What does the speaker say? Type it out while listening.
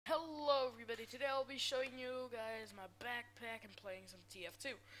today I'll be showing you guys my backpack and playing some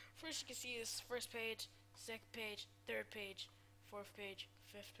TF2. First you can see this first page, second page, third page, fourth page,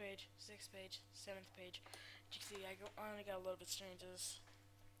 fifth page, sixth page, seventh page. As you can see, I only got a little bit strangers.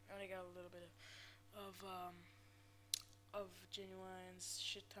 I only got a little bit of genuines,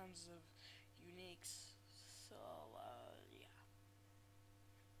 shit tons of uniques. So yeah.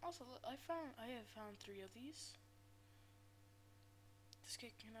 Also, look, I have found 3 of these. This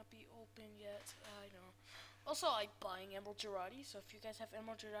kit cannot be opened yet. I know. Also, I like buying Emerald Girardi, so if you guys have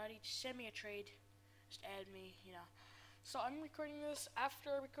Emerald Girardi, just send me a trade. Just add me, you know. So I'm recording this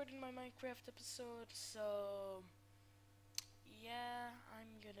after recording my Minecraft episode, so yeah,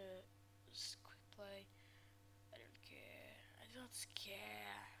 I'm gonna just quick play. I don't care. I don't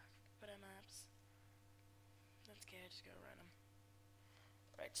care. Put on maps. Don't care, just go random.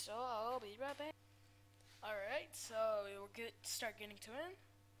 Right, so I'll be right back. Alright, so we'll start getting to it.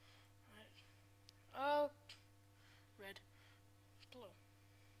 Alright. Oh, red, blue.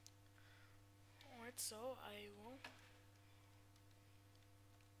 Alright, so I will.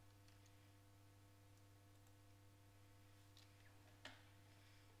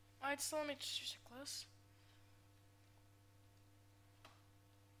 Alright, so let me choose a class.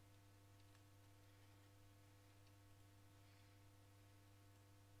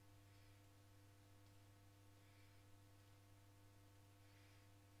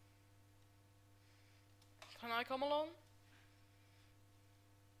 Can I come along?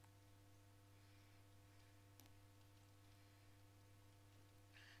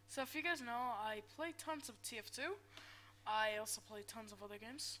 So if you guys know, I play tons of TF2. I also play tons of other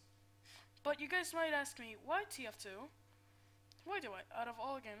games. But you guys might ask me, why TF2? Why do I, out of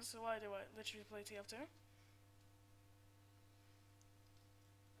all games, why do I literally play TF2?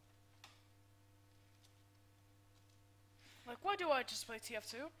 Like, why do I just play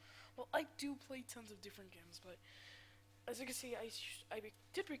TF2? Well, I do play tons of different games, but as you can see, I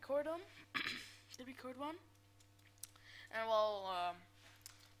did record them. Did record one. And well,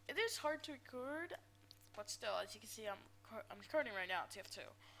 it is hard to record, but still, as you can see, I'm recording right now, TF2.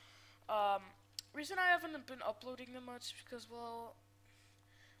 Reason I haven't been uploading them much because, well,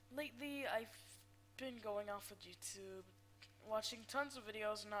 lately I've been going off of YouTube, watching tons of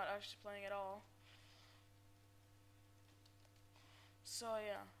videos and not actually playing at all. So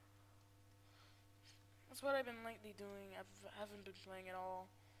yeah, that's what I've been lately doing. I haven't been playing at all.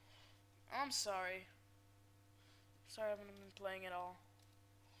 I'm sorry. Sorry I haven't been playing at all.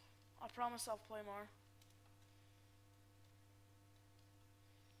 I promise I'll play more.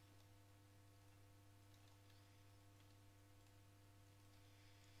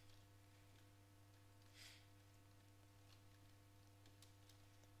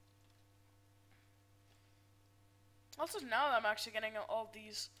 Also, now that I'm actually getting all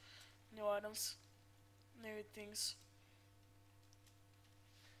these new items, new things.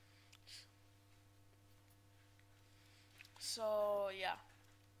 So yeah.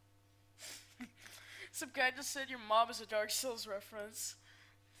 Some guy just said your mom is a Dark Souls reference.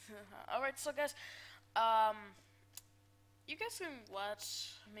 Alright, so guys, you guys can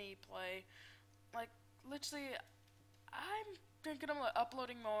watch me play. Like, literally, I'm thinking of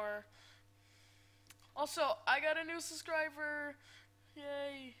uploading more. Also, I got a new subscriber.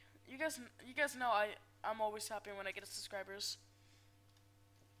 Yay. You guys know I'm always happy when I get subscribers.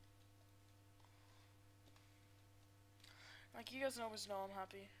 Like, you guys always know I'm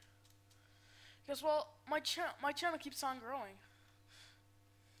happy. Because, well, my channel keeps on growing.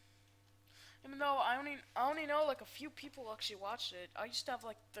 Even though I only know like a few people actually watched it. I used to have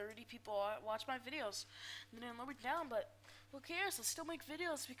like 30 people watch my videos, and then lower it down. But who cares? I still make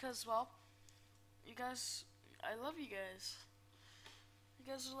videos because, well, you guys, I love you guys. You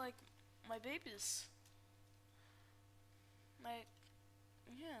guys are like my babies. Like,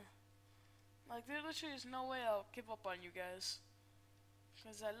 yeah. Like, there literally is no way I'll give up on you guys.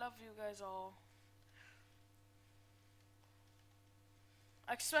 Because I love you guys all.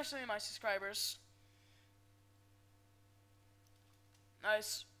 Especially my subscribers.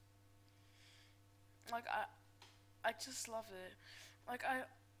 Nice. Like, I just love it. Like,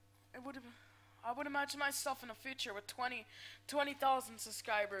 I would imagine myself in the future with 20,000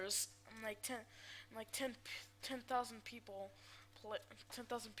 subscribers and like 10,000 people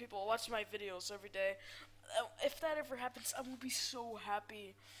 10,000 people watch my videos every day. If that ever happens, I will be so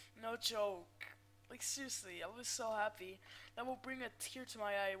happy. No joke. Like, seriously, I was so happy. That will bring a tear to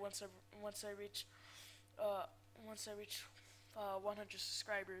my eye once I reach 100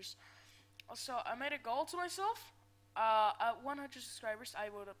 subscribers. Also, I made a goal to myself. At 100 subscribers, I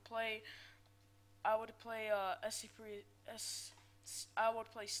would play SC3 I would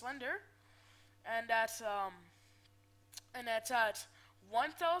play Slender, and that's at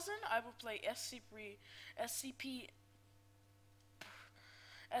 1,000. I will play SCP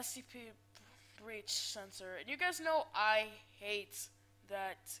SCP breach sensor, and you guys know I hate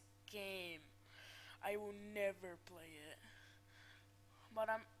that game. I will never play it, but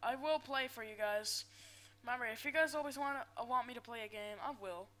I will play for you guys. Remember, if you guys always want me to play a game, I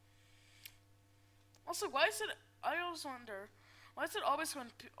will. Also, why is it? I always wonder why is it always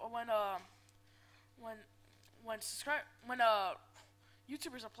when when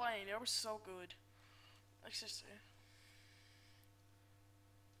YouTubers are playing, they're always so good. Like seriously.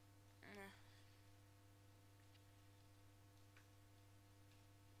 Yeah.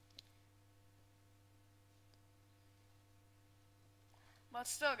 But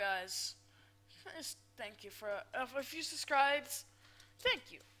still, guys, just thank you for if you subscribed.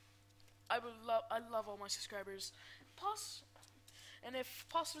 Thank you. I love all my subscribers. And if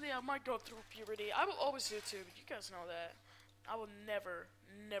possibly I might go through puberty, I will always YouTube. You guys know that. I will never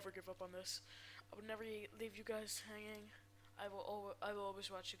give up on this. I will never leave you guys hanging. I will always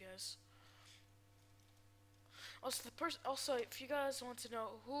watch you guys. Also, if you guys want to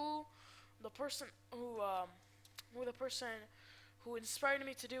know the person who the person who inspired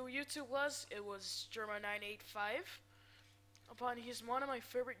me to do YouTube was, it was Germa985. Upon he's one of my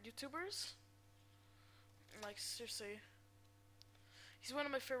favorite YouTubers. Like seriously. He's one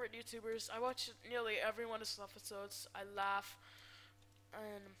of my favorite YouTubers. I watch nearly every one of his episodes. I laugh,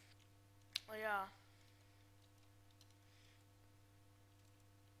 and yeah.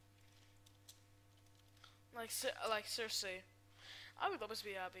 Like seriously, I would always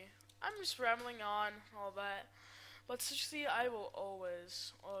be happy. I'm just rambling on all that, but seriously, I will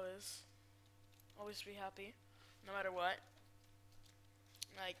always be happy, no matter what.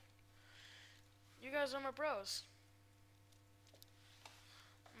 Like, you guys are my bros.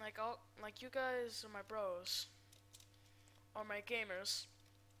 Like you guys are my bros, or my gamers.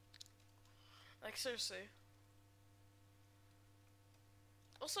 Like seriously.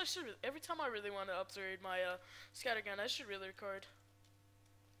 Also, I should every time I really want to upgrade my scattergun, I should really record.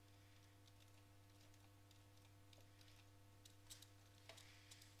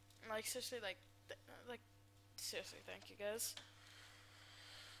 Like seriously, like seriously, thank you guys.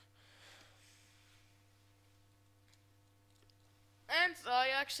 And I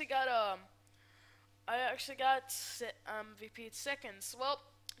actually got VP seconds. Well,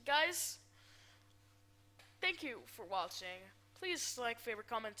 guys, thank you for watching. Please like, favorite,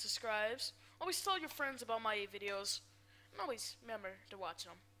 comment, subscribes. Always tell your friends about my videos, and always remember to watch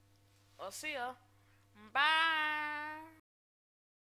them. I'll see ya. Bye.